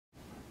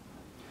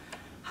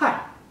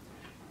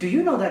Do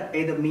you know that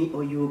either me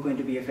or you are going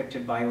to be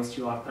affected by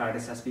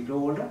osteoarthritis as we grow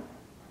older?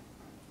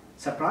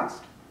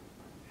 Surprised?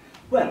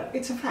 Well,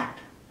 it's a fact.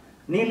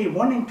 Nearly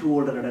 1 in 2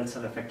 older adults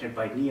are affected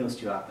by knee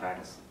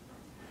osteoarthritis.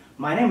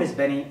 My name is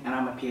Benny and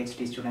I'm a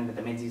PhD student at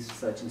the Menzies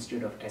Research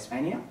Institute of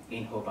Tasmania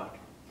in Hobart.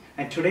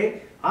 And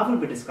today I will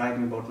be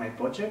describing about my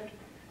project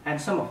and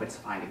some of its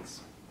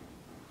findings.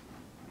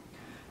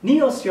 Knee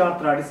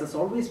osteoarthritis has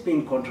always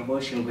been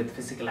controversial with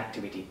physical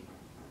activity.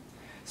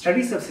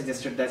 Studies have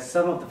suggested that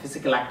some of the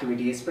physical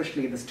activity,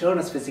 especially the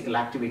strenuous physical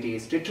activity,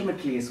 is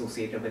detrimentally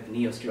associated with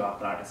knee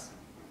osteoarthritis.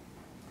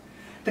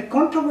 The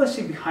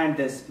controversy behind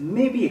this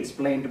may be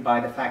explained by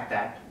the fact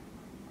that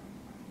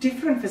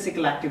different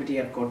physical activity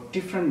have got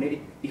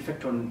different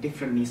effect on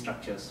different knee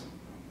structures.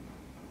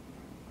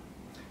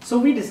 So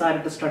we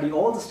decided to study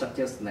all the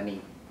structures in the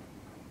knee.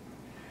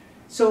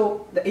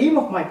 So the aim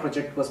of my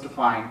project was to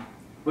find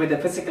whether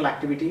physical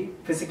activity,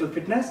 physical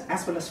fitness,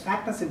 as well as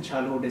fatness in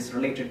childhood is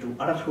related to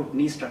adulthood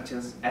knee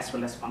structures as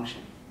well as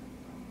function.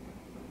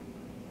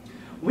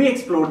 We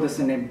explored this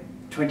in a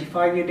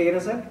 25-year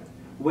data set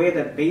where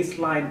the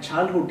baseline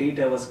childhood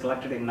data was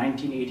collected in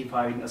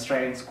 1985 in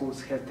Australian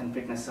Schools Health and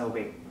Fitness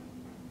Survey.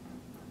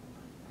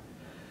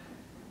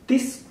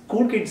 These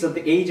school kids of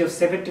the age of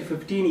 7 to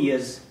 15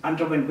 years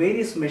underwent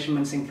various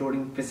measurements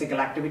including physical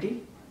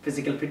activity,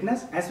 physical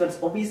fitness, as well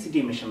as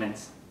obesity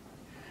measurements.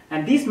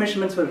 And these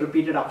measurements were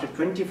repeated after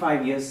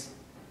 25 years,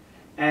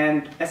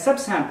 and a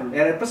subsample,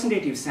 a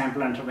representative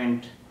sample,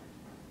 underwent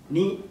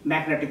knee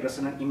magnetic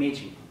resonance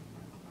imaging.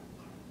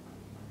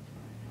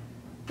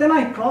 Then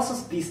I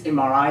processed these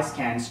MRI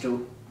scans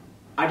to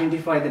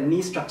identify the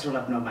knee structural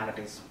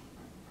abnormalities.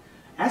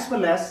 As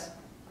well as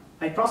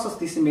I processed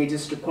these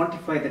images to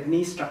quantify the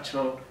knee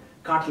structural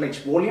cartilage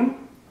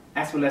volume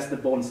as well as the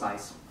bone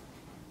size.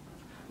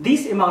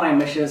 These MRI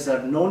measures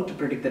are known to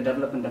predict the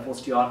development of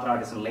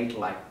osteoarthritis in later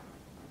life.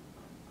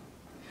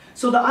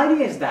 So the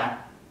idea is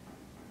that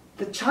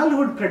the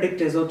childhood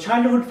predictors or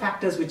childhood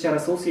factors which are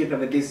associated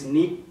with these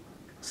knee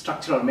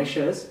structural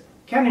measures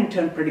can in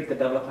turn predict the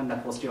development of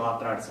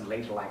osteoarthritis in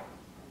later life.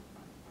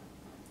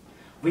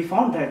 We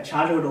found that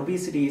childhood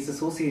obesity is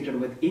associated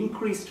with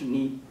increased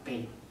knee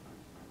pain.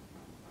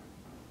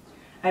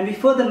 And we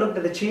further looked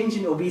at the change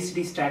in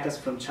obesity status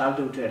from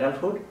childhood to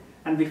adulthood,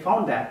 and we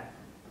found that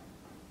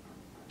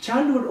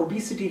childhood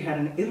obesity had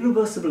an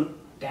irreversible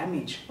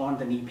damage on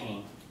the knee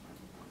pain.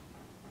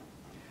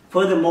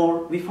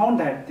 Furthermore, we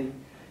found that the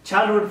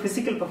childhood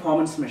physical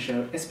performance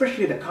measure,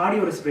 especially the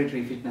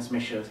cardiorespiratory fitness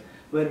measures,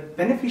 were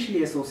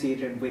beneficially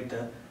associated with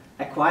the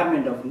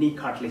acquirement of knee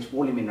cartilage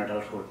volume in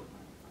adulthood.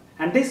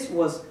 And this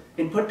was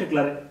in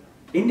particular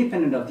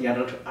independent of the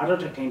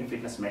adult attained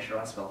fitness measure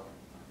as well.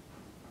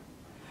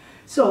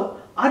 So,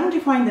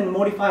 identifying the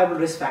modifiable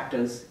risk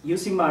factors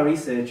using my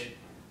research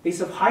is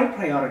of high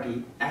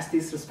priority as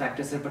these risk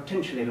factors are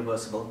potentially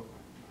reversible.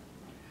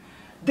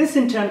 This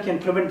in turn can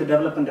prevent the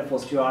development of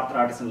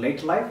osteoarthritis in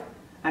later life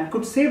and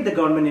could save the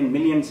government in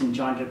millions in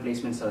joint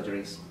replacement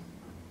surgeries.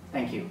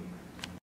 Thank you.